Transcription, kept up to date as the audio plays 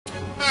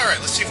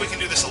let's see if we can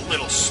do this a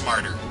little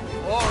smarter.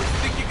 Oh,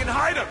 you think you can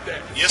hide up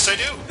there? Yes, I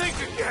do. Think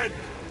again.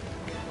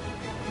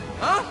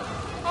 Huh?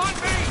 On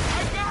me!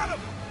 I got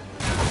him!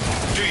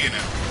 Do you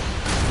now?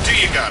 Do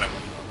you got him?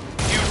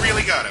 You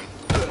really got him?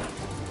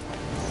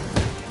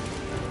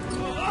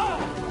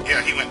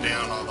 Yeah, he went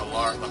down all the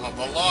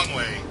long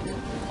way.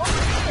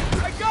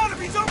 I got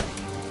him! He's up!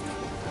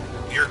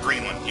 You're a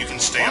green one. You can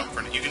stay up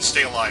for now. You can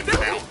stay alive for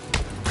now.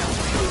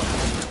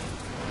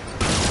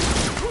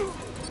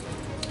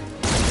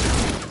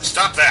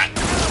 Stop that!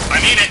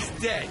 I mean it!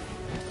 He's dead.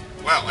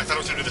 Wow, I thought I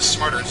was going to do this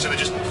smarter instead of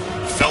just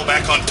fell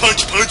back on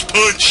punch, punch,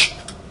 punch!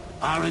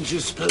 Aren't you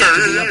supposed to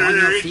be up on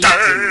your feet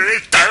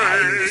and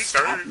trying to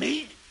stop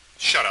me?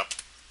 Shut up.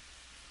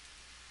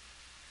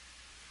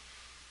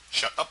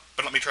 Shut up,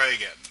 and let me try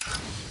again.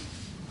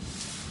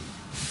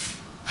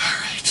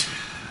 Alright.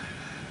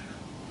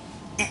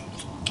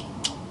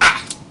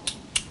 Ah!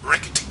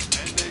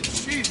 Rick-a-tick-a-tick. And then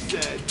she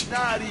said,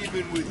 not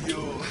even with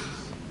yours.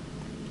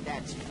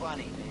 That's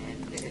funny, man.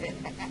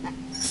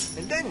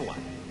 And then what?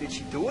 Did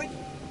she do it?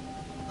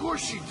 Of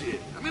course she did.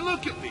 I mean,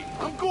 look at me.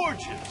 I'm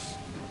gorgeous.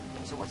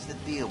 So what's the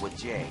deal with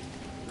Jay?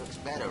 Looks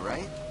better,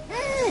 right?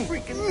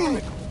 Freaking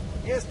miracle.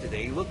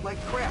 Yesterday he looked like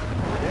crap.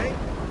 Today,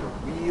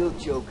 the real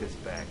Joker's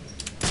back.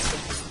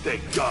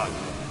 Thank God.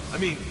 I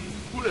mean,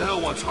 who the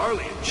hell wants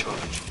Harley in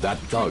charge? That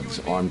thug's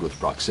armed with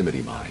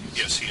proximity mines.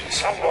 Yes, he is.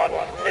 Someone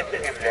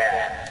living in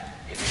there.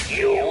 It's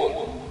you.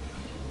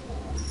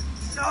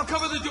 I'll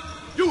cover the door.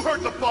 You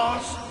heard the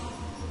boss.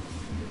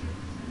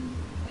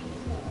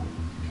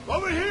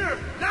 Over here!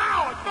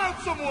 Now! I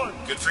found someone!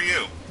 Good for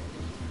you.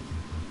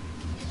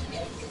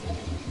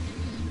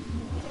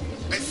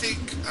 I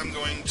think I'm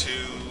going to...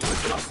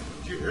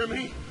 Do you hear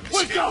me?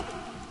 Escape. Wake up!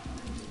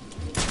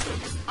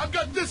 I've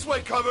got this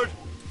way covered!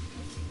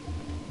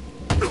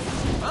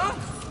 Huh?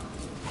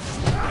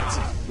 That's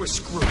it. We're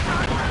screwed. What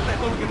the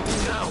hell are we gonna do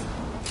now?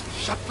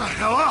 Shut the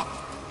hell up!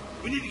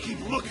 We need to keep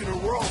looking or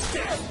we're all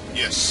dead!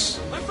 Yes.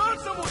 I found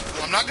someone!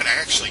 Well, I'm not going to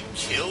actually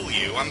kill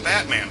you. I'm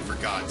Batman, for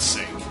God's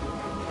sake.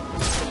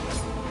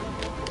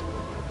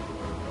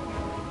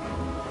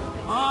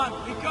 Come on,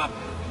 wake up!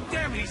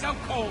 Damn it, he's out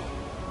cold!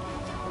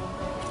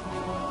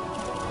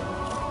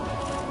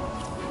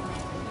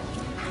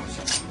 How's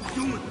he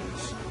doing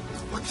this?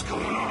 What's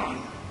going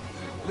on?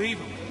 Leave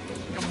him.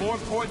 There are more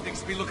important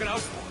things to be looking out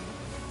for.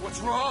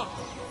 What's wrong?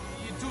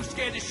 You too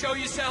scared to show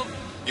yourself?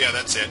 Yeah,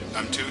 that's it.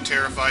 I'm too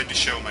terrified to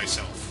show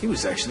myself. He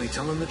was actually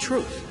telling the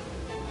truth.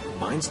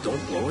 Mines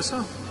don't blow us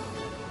up.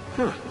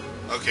 Huh.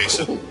 Okay,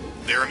 so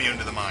they're immune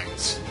to the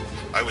mines.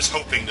 I was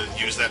hoping to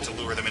use that to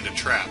lure them into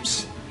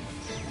traps.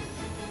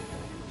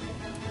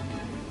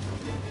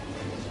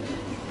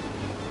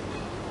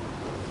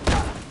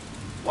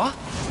 What?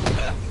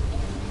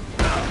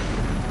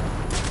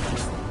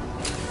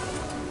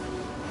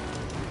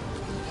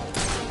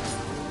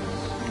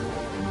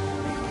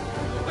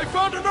 I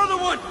found another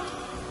one!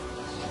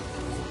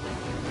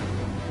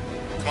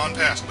 Come on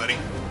past, buddy.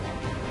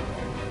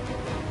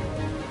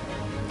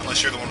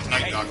 Unless you're the one with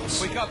night goggles.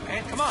 Wake up,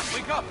 man. Come on,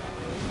 wake up.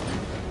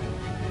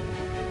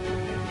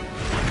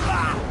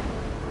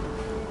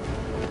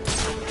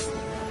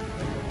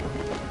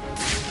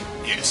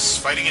 Yes,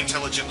 fighting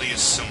intelligently is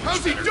so much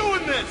How's he better.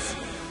 doing this?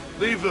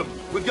 Leave them.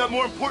 We've got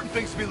more important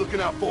things to be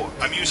looking out for.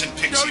 I'm using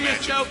Show pixie magic.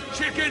 yourself,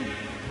 chicken!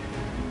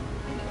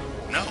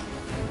 No,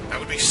 that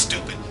would be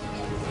stupid.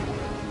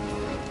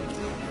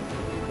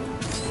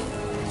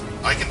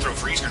 I can throw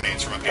freeze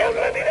grenades from up Don't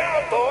here. let me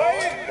down,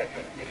 boys.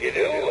 If you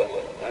do,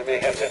 I may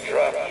have to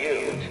drop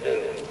you,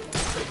 too.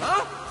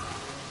 Huh?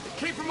 It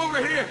came from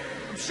over here.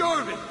 I'm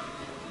sure of it.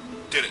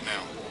 Did it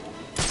now.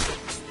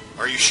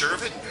 Are you sure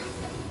of it?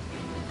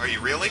 Are you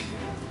really?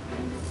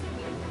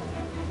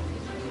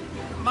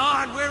 Come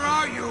on, where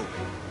are you?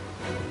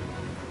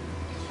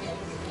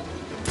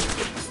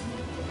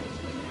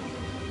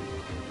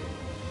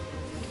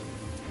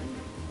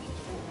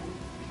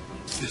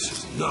 This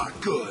is not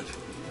good.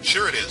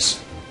 Sure it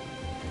is.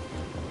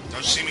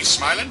 Don't you see me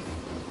smiling?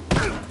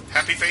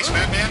 Happy face,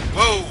 Batman?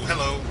 Whoa,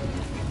 hello.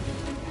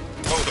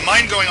 Whoa, the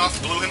mine going off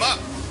blew him up.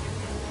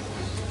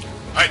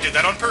 I did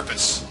that on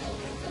purpose.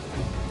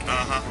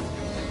 Uh-huh.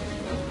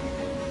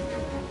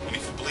 And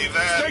if you believe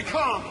that... Stay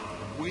calm.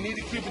 We need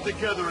to keep it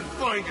together and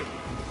find him.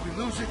 If we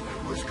lose it,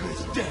 we're as good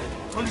as dead.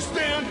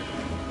 Understand?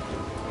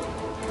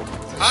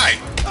 Hi.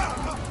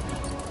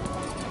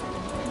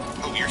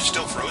 Oh, you're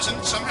still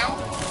frozen somehow?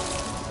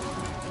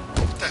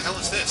 What the hell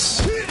is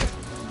this?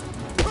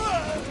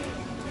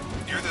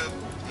 You're the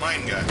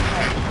mine guy.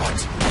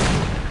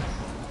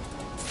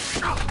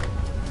 Okay.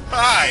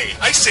 Hi!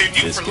 I saved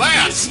you This for can be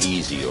last! as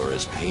easy or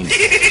as painful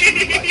as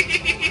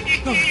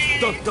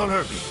you like. Don't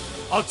hurt me.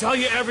 I'll tell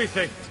you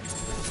everything.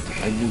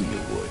 I knew you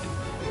would.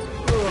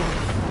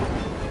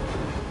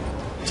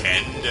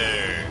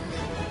 Tender.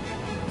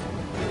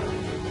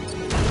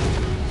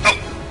 Oh!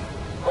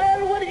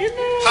 Well, what do you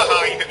know?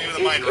 Haha, you hit me with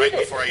a mine right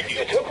before I You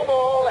healed. took them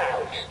all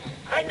out.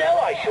 I know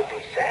I should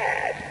be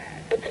sad,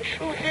 but the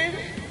truth is,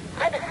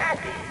 I'm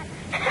happy.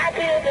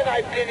 Happier than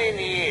I've been in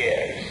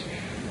years.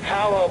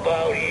 How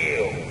about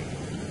you?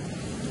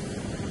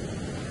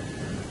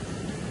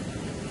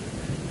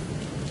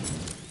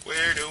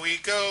 Where do we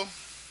go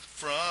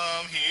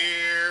from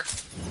here?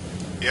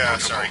 Yeah,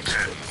 sorry.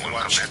 I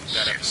watched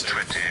that episode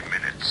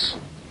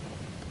of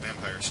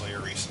Vampire Slayer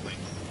recently.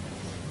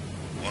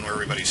 One where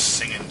everybody's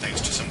singing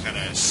thanks to some kind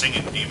of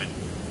singing demon.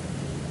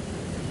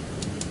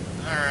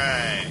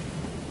 Alright.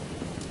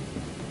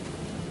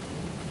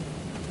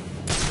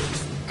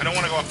 I don't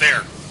want to go up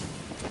there.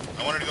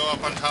 I wanted to go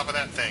up on top of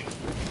that thing.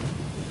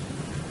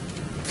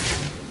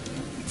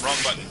 Wrong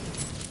button.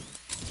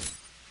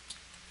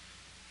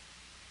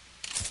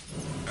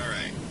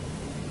 Alright.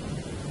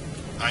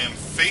 I am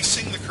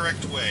facing the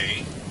correct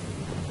way.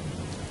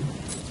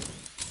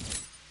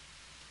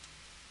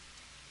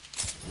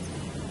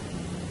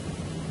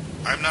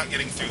 I'm not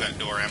getting through that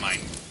door, am I?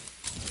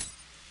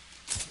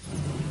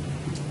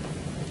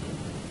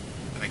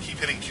 And I keep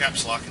hitting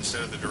caps lock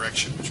instead of the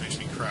direction, which makes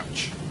me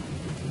crouch.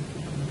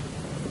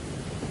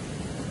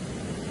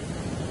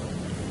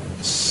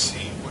 Let's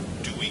see, what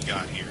do we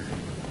got here?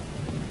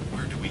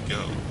 Where do we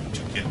go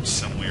to get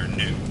somewhere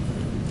new?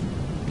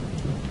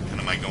 And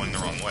am I going the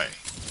wrong way?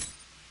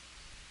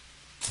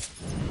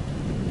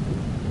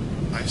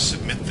 I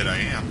submit that I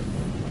am.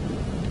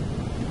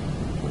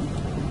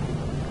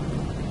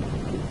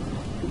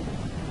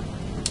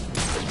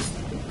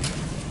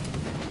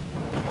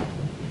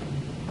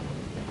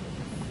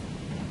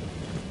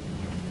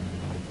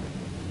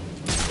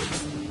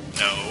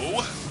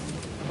 No.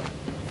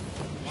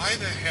 Why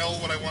the hell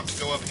would I want to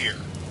go up here?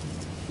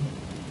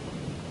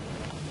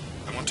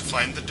 I want to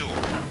find the door.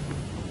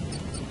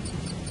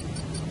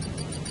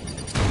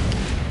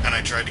 And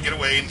I tried to get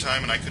away in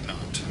time and I could not.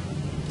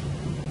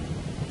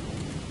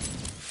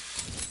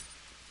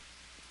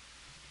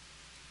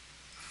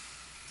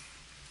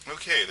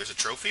 Okay, there's a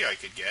trophy I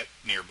could get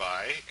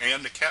nearby,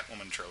 and a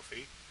Catwoman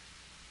trophy.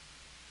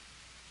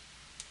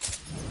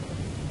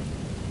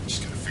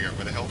 Just gotta figure out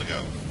where the hell to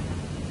go.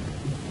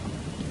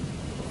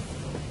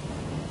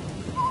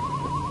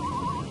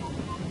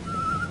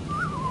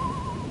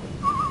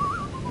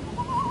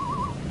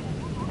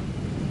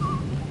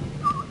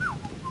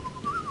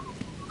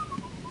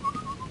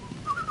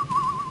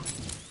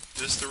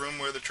 Is this the room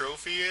where the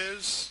trophy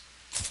is?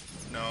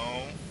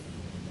 No.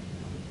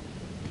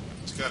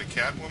 It's got a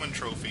Catwoman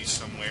trophy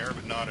somewhere,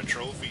 but not a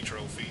trophy.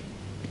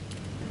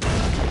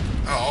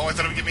 Oh, I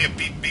thought it would give me a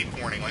beep beep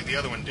warning like the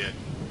other one did.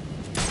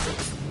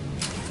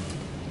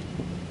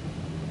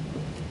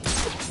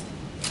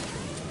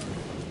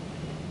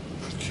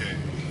 Okay.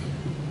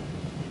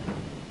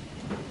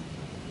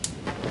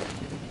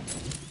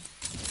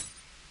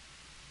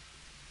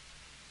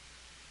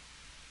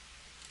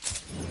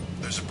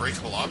 There's a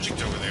breakable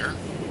object over there.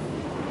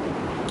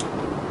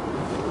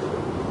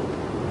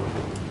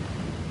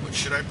 What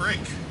should I break?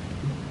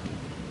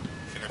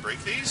 Can I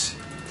break these?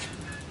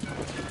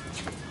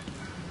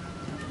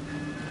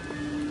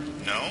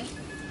 No?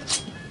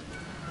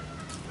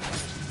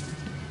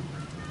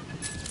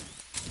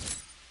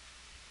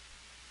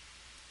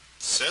 It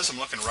says I'm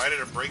looking right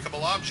at a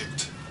breakable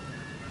object.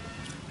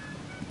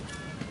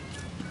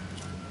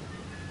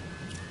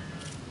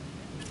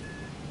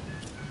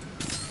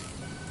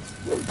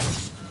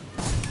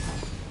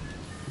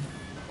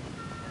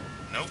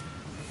 Nope.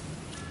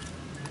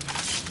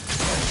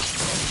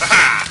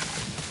 Aha!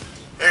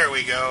 There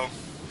we go.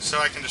 So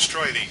I can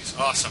destroy these.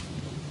 Awesome.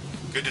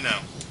 Good to know.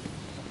 I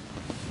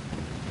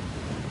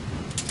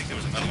think there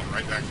was another one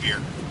right back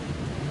here.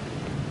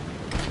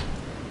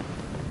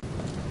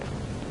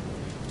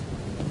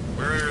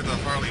 Where are the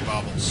Harley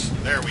baubles?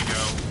 There we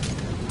go.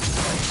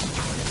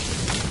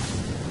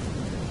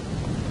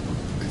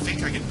 I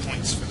think I get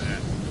points for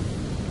that.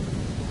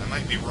 I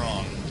might be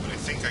wrong, but I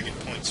think I get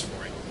points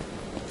for it.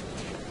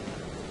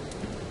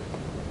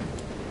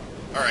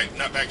 Alright,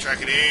 not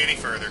backtracking any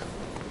further.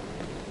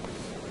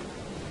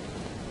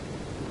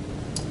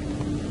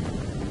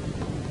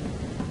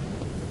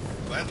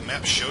 Glad the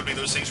map showed me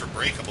those things were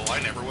breakable.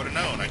 I never would have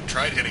known. I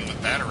tried hitting with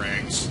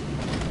batarangs.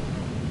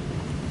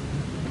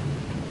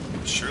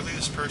 Surely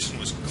this person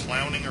was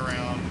clowning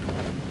around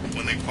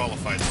when they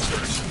qualified this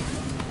person.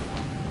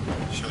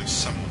 Surely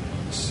someone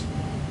was.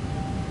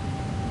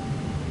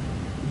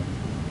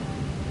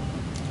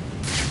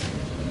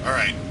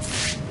 Alright.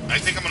 I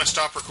think I'm going to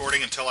stop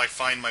recording until I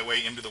find my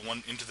way into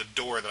the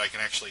door that I can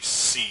actually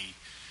see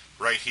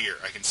right here.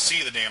 I can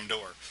see the damn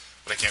door,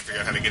 but I can't figure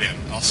out how to get in.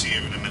 I'll see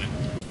you in a minute.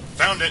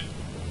 Found it!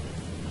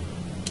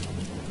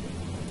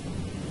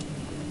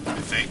 I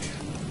think.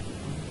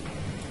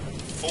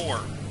 4.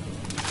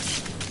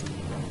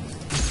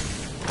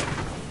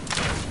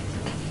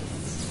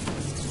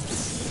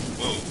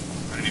 Whoa,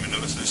 I didn't even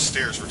notice those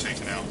stairs were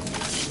taken out.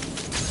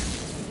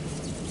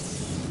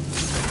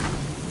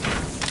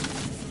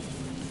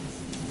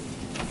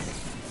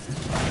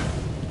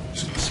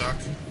 Just gonna suck.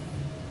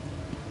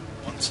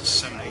 Once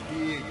assembled. I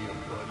hear you,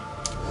 buddy.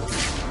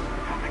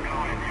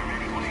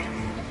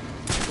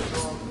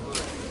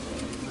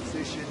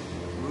 Position,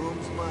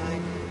 room's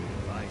mine.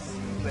 I see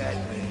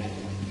Batman.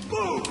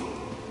 Boom!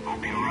 I'll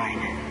be right.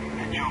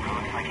 The Joker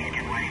looks like he's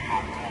getting ready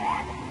for war.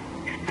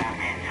 If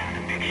Batman does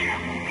a big shot,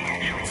 we may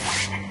actually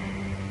win.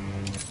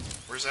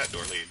 Where's that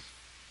door lead?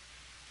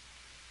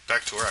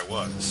 back to where I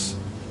was.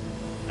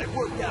 I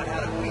worked out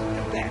how to beat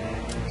the bat.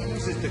 He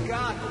uses the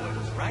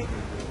gargoyles, right?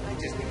 I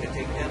just need to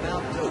take them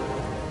out too.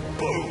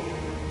 Boom!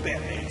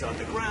 Batman's on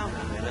the ground,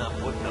 and I'm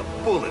putting a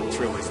bullet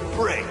through his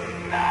brain.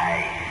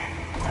 Nice.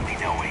 Let me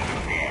know when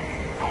he's dead.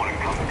 I want to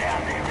come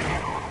down there and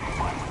have a little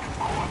fun with the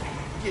boys.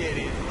 Get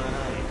in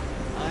line.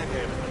 I'm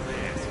having a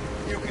mess.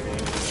 You can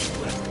handle the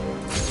left.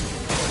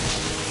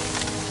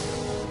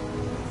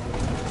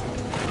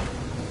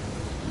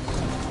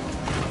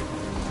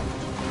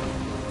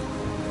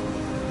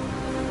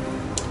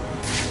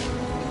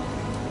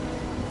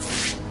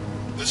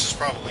 This is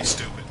probably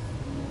stupid.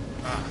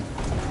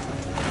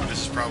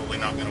 This is probably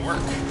not going to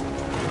work.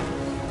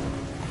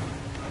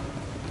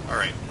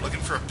 Alright,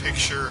 looking for a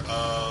picture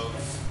of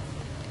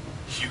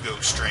Hugo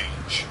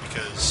Strange,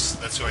 because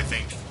that's who I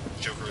think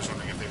Joker was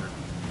wondering if they were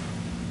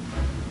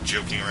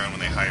joking around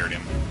when they hired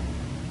him.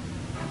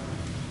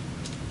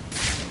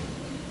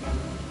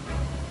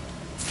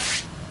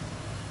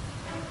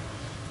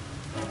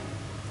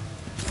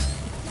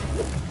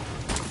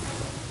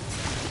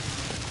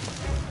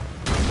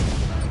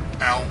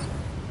 Ow.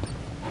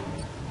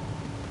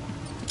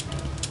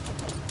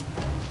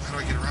 How do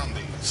I get around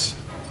these?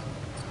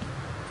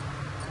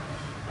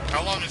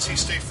 How long does he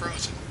stay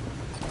frozen?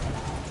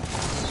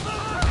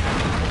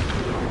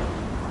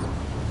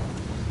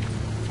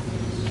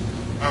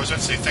 I was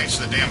about to say thanks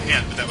for the damn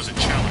hint, but that was a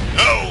challenge.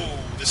 Oh!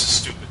 This is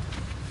stupid.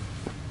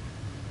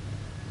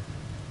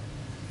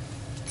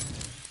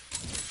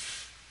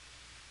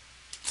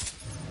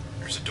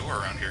 There's a door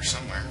around here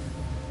somewhere.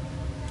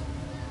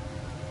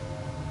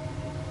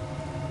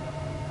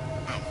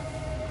 Oh.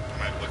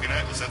 Am I looking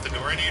at? Is that the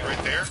door I need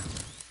right there?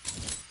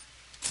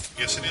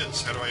 Yes, it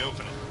is. How do I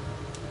open it?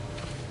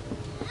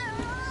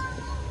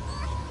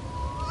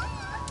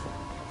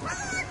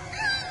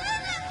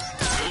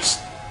 Who's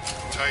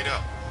tied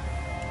up?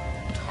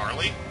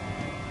 Harley?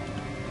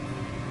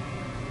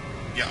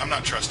 Yeah, I'm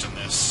not trusting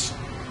this.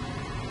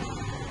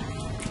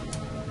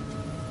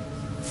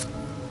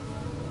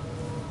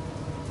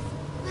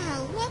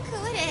 Well, look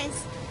who it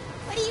is.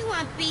 What do you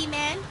want,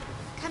 B-Man?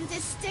 Come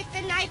to stick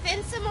the knife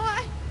in some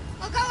more?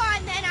 Well, go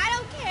on then, I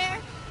don't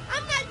care.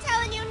 I'm not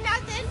telling you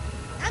nothing.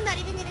 I'm not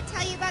even gonna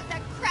tell you about the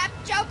crap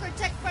Joker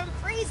took from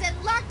Freeze and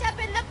locked up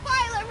in the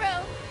boiler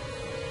room.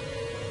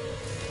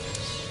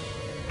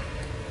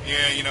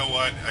 Yeah, you know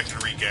what? I can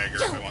re-gag her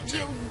if I want to.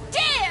 You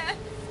dare!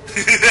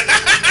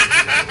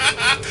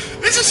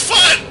 This is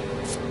fun!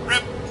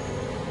 Rip.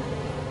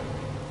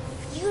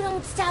 You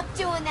don't stop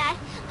doing that.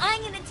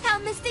 I'm gonna tell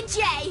Mr. J,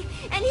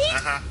 and he...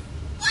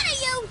 What are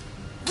you...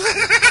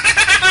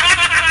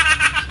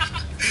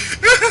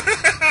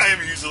 I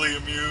am easily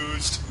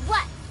amused.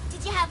 What?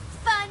 Did you have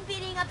fun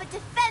beating up a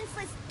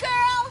defenseless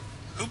girl?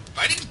 Who?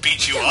 I didn't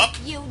beat you up.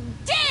 You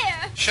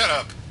dare! Shut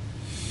up.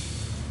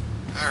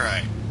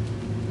 Alright.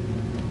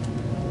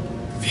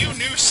 View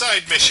new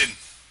side mission.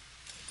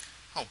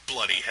 Oh,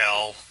 bloody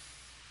hell.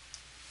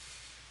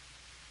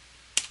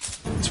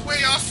 It's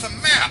way off the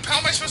map. How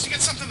am I supposed to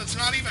get something that's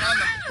not even on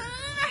the... Am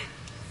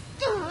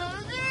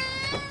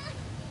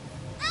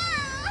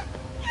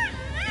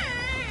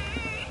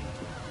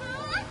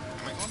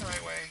I going the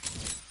right way?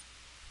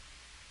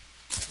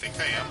 I think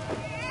I am.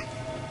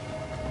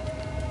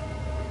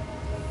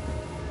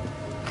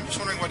 I'm just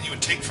wondering what you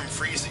would take from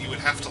Freeze that you would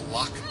have to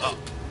lock up.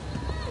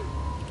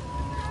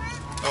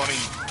 Oh, I mean...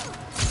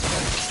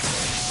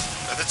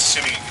 that's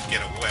assuming it could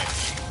get away.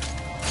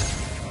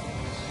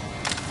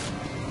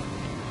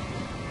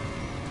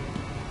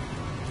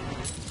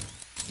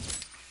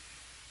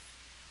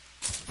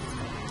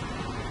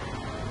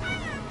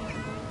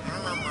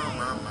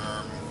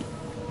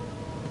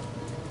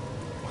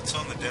 What's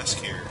on the desk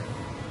here?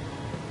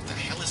 What the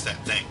hell is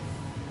that thing?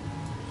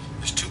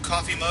 There's 2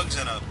 coffee mugs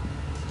and a...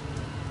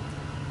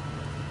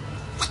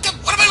 What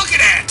am I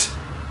looking at?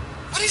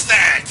 What is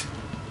that?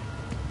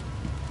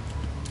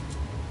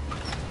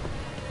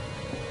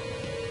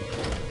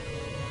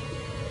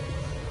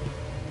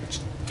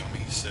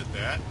 Said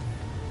that.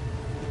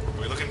 Are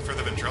we looking for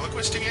the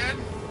ventriloquist again?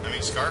 I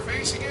mean,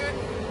 Scarface again?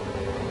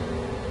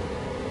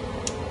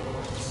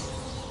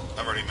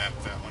 I've already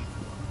mapped that one.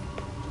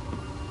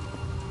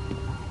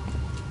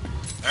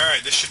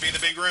 Alright, this should be the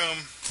big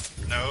room.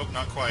 Nope,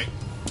 not quite.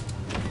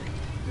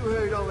 You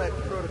heard all that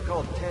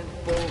Protocol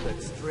 10-fold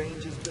that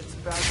Strange has been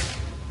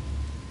spouting?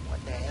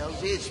 What the hell's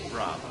his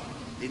problem?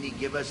 Didn't he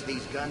give us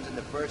these guns in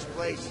the first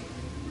place?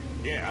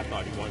 Yeah, I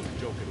thought he wanted the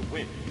Joker to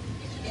win.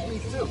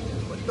 Me too,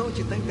 but don't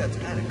you think that's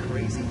kind of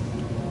crazy?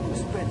 Who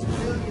spends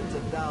millions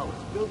of dollars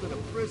building a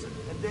prison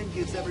and then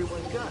gives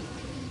everyone guns?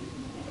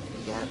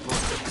 You got a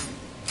point.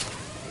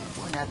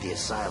 You weren't at the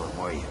asylum,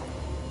 were you?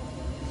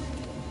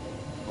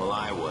 Well,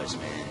 I was,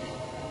 man.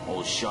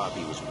 Old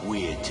Sharpie was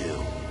weird,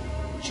 too.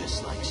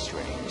 Just like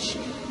Strange.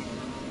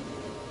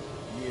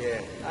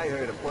 Yeah, I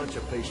heard a bunch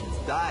of patients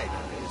died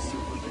under his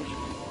supervision.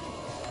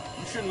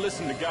 You shouldn't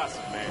listen to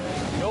gossip, man.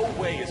 No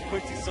way is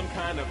Quincy some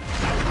kind of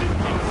outfit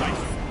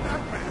anxiety.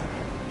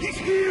 He's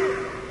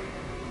here!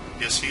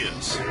 Yes, he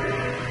is.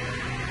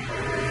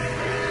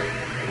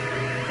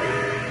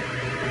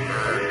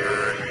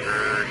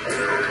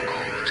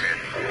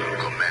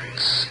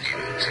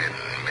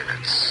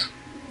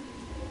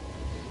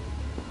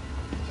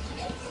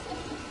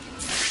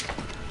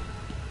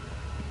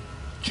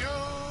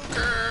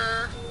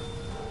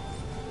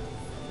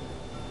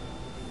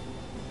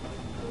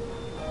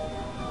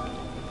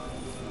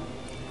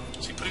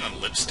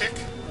 lipstick?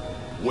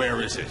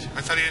 Where is it?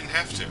 I thought he didn't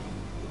have to.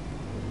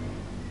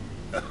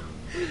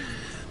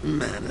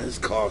 Manners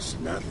cost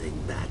nothing,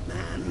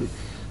 Batman.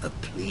 A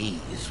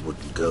please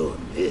wouldn't go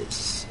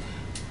amiss.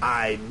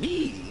 I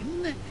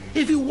mean,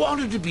 if you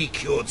wanted to be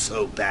cured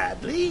so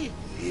badly,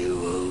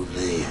 you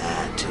only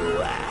had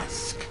to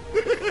ask.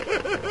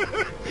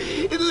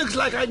 It looks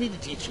like I need to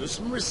teach you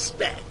some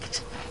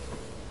respect.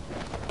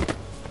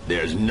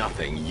 There's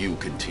nothing you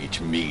can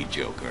teach me,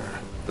 Joker.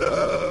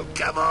 Oh,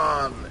 come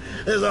on.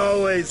 There's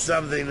always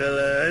something to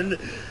learn.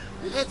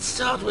 Let's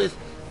start with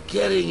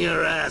getting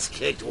your ass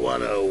kicked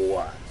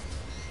 101.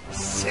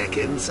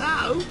 Seconds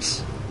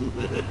out.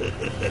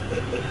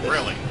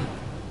 Really?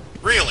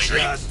 Really?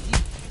 Are you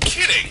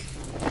kidding?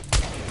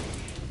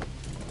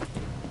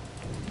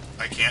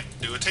 I can't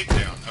do a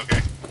takedown.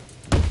 Okay.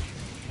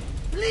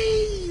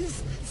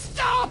 Please,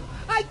 stop!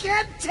 I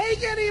can't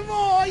take any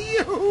more!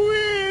 You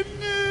win!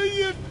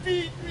 You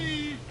beat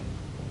me!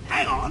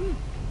 Hang on.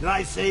 Did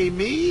I say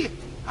me?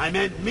 I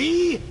meant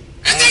me and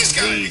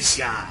these guys.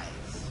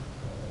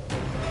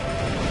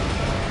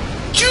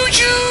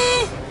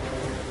 Choo-choo!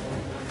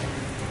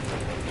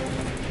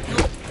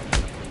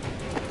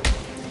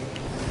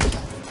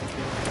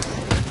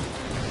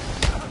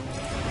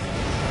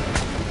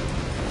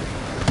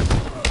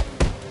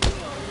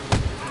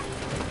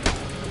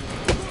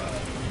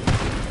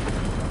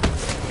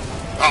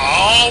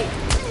 Oh!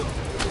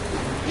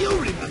 You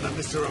remember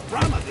Mr.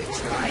 Abramovich,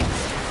 right?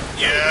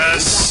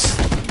 Yes!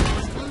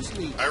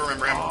 I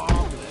remember him.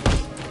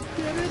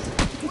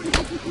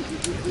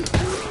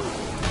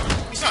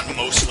 He's not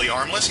mostly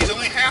armless, he's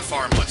only half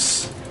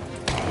armless.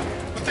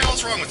 What the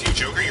hell's wrong with you,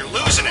 Joker? You're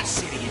losing it.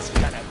 City is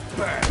gonna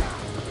burn.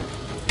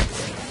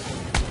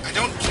 I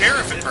don't care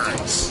if it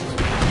burns.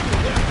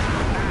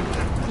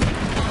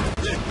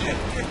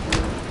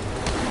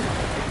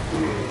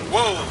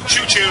 Whoa,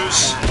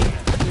 choo-choos.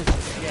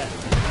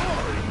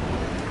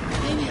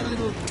 Maybe a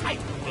little tight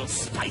will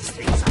spice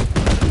things up.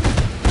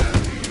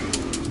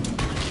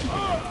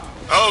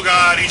 Oh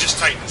god, he just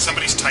tightened.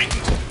 Somebody's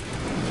tightened.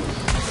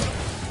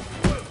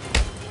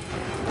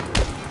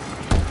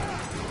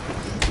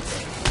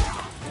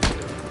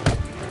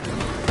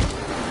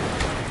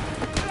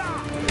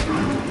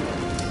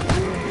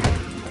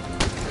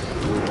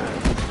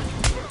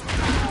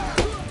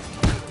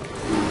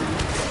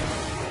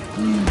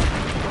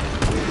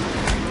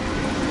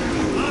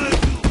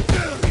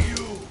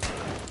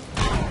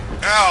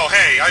 Ow,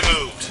 hey, I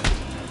moved.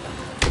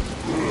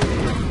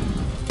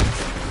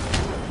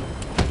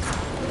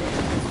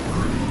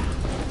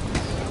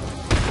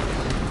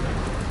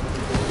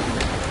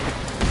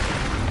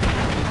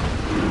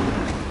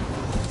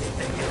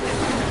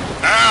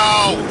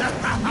 Ow!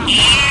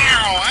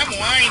 Ow, I'm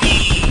whiny.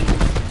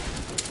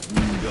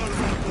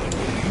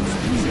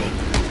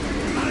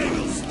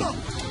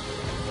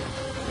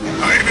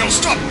 I will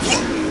stop. I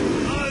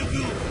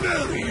will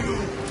bury you.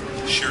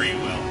 Sure you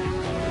will.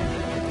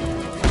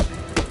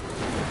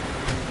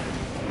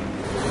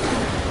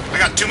 I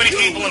got too many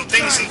people and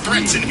things and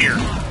threats in here.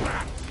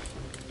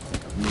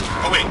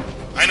 Oh wait,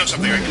 I know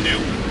something I can do.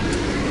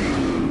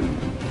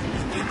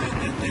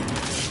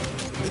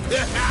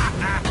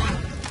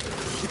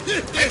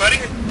 Hey buddy.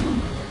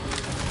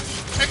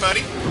 Hey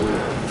buddy.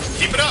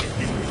 Keep it up.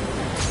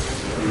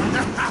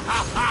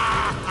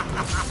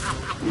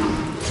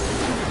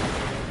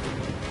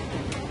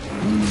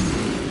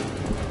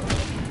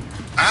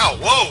 Ow,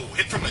 whoa!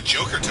 Hit from the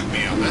Joker took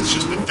me out. That's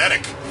just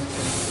pathetic.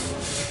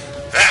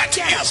 That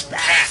is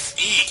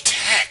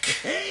pathetic.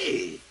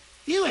 Hey,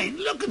 you ain't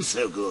looking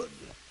so good.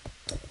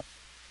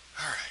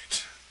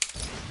 Alright.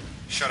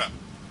 Shut up.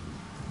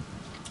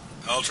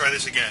 I'll try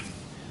this again.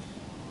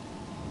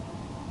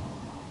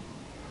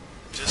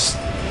 Just... I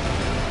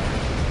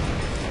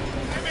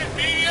meant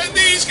me and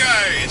these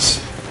guys!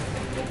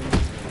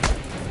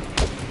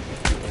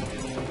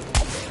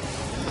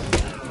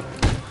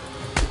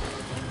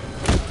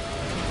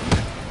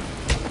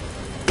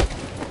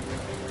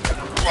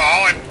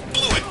 Oh, I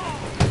blew it!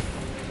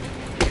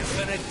 You're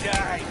gonna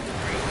die.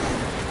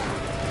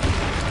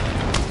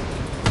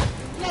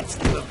 Let's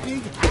give a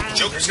big hand.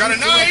 Joker's to got a Mr.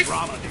 knife!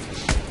 Abramovich.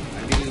 I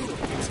mean,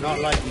 it's not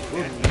like he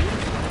couldn't.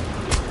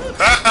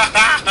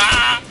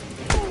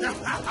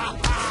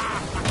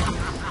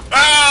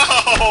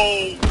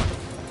 Ow!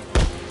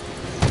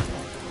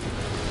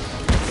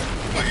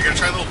 What, you're gonna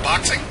try a little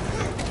boxing?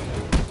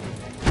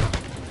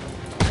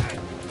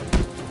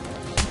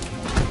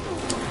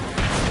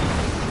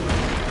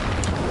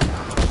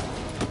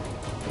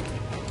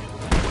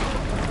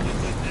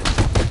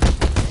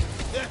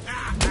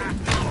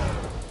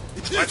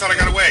 I thought I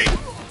got away.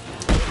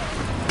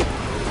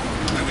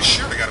 I was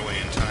sure I got away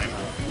in time.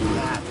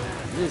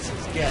 This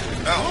is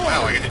getting... Oh,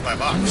 wow, I got hit by a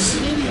box.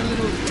 Maybe a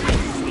little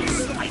tight will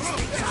spice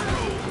things up.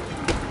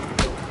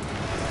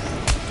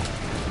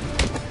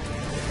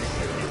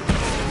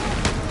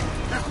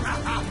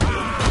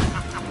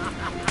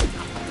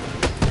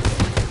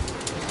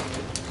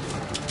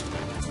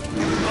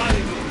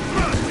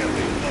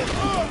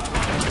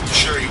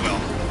 Sure you will.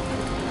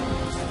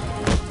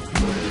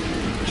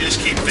 Just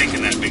keep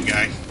thinking that, big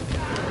guy.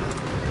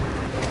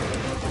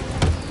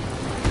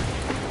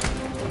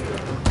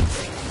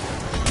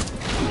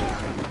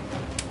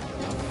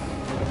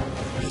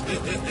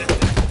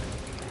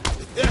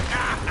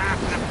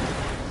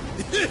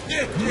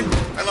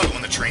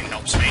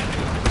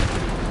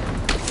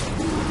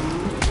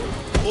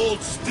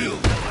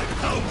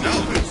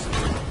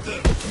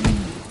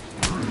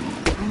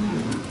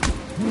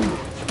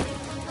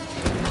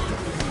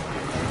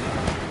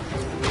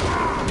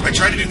 I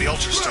tried to do the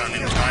ultra stun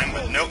in time,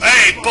 but no.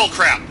 Hey,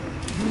 bullcrap!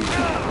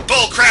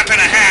 Bullcrap in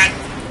a hat!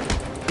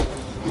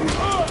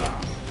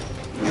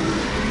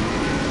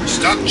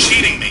 Stop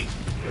cheating me.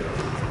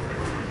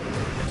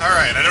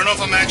 Alright, I don't know if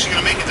I'm actually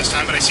going to make it this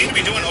time, but I seem to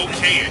be doing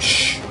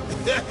okay-ish.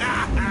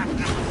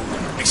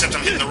 Except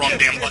I'm hitting the wrong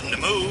damn button to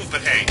move,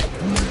 but hey.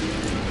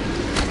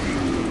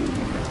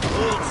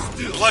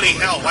 Bloody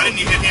hell, why didn't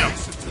you hit him?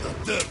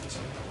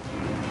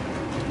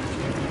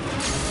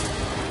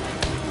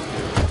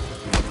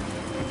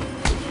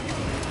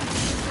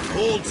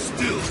 Hold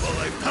still while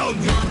I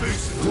pound your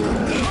face into the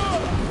dirt.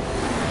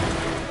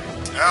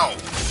 Ow.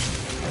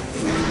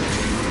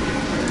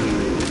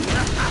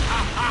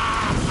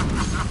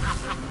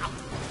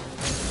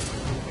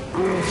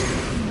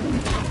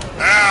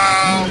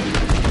 Ow!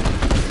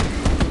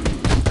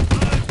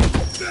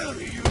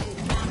 Bury you.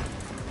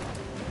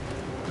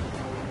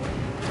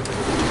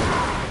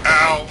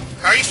 Ow.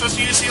 How are you supposed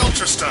to use the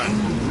ultra stun?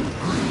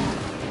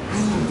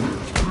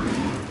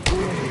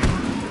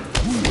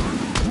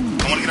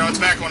 I want to get on its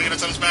back. I want to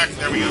get on its back.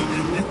 There we go.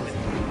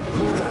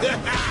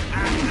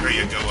 There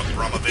you go,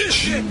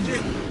 Abramovich.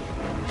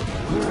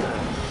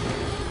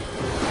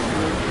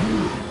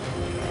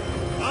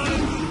 I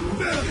will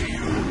bury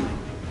you.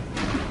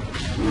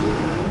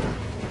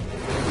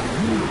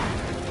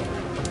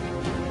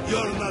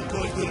 You're not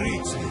going to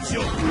reach the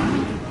joke.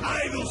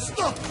 I will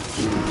stop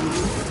you.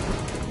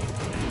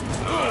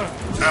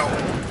 Ow.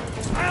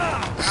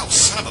 Ow,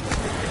 son of a...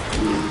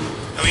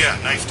 Oh yeah,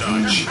 knife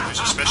dodge. There's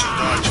a special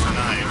dodge for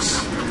knives.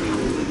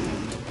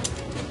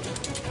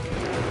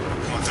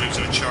 Oh, I thought he was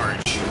going to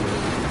charge.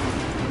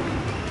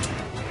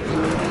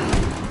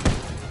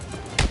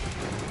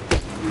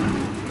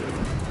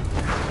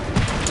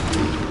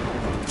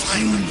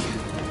 Finally.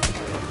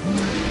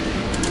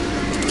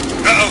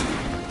 Uh-oh.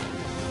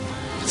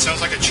 It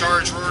sounds like a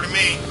charge roar to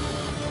me.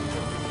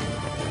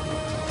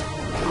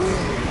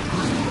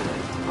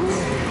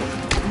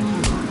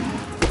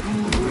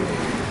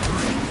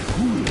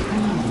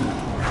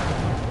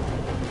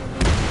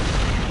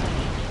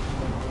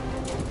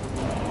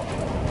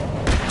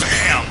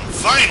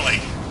 Finally!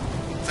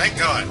 Thank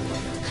God.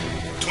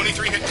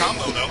 23-hit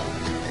combo, though.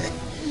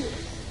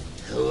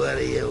 What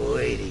are you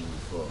waiting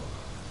for?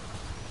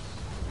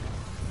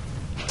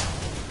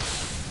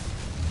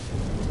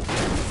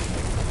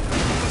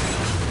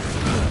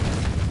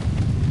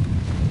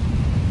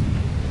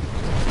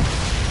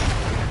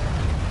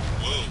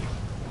 Whoa.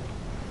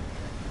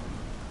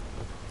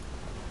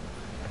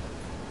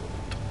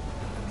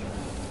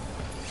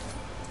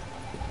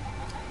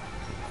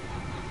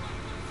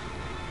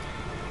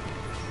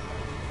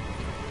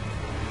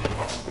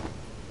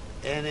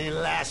 Any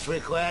last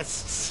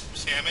requests?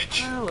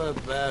 Sandwich? How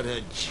about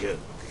a joke?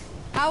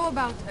 How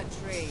about a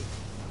trade?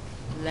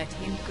 Let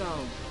him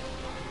go.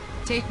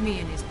 Take me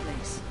in his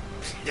place.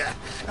 Yeah,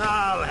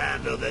 I'll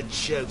handle the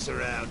jokes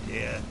around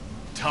here.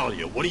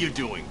 Talia, what are you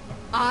doing?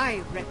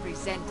 I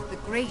represent the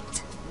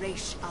great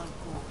Ra's al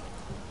Ghul,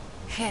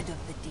 head of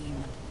the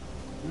demon,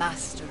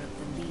 master of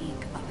the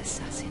League of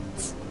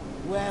Assassins.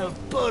 Well,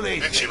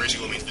 bully. Actually, Ra's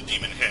al Ghul means the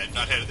demon head,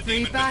 not head of the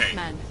Free demon, but hey.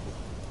 Batman,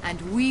 and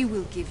we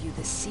will give you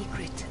the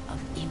secret of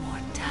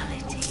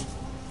immortality.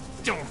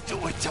 Don't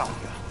do it,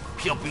 Talia.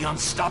 He'll be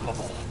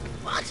unstoppable.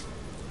 What?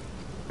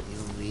 You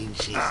mean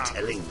she's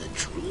telling the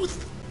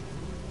truth?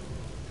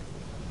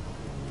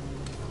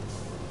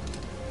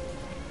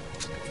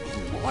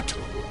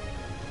 Immortal?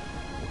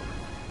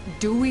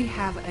 Do we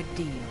have a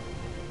deal?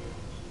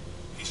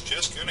 He's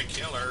just gonna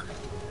kill her.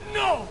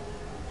 No!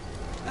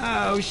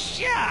 Oh,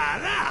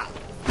 shut up!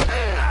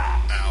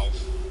 Ow.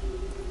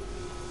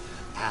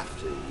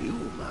 After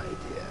you, my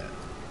dear.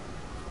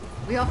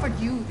 We offered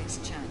you this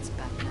chance,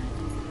 Batman.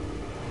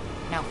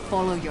 Now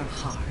follow your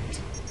heart.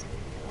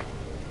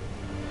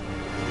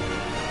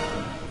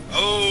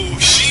 Oh,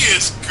 she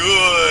is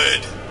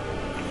good.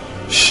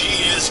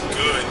 She is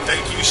good.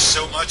 Thank you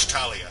so much,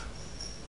 Talia.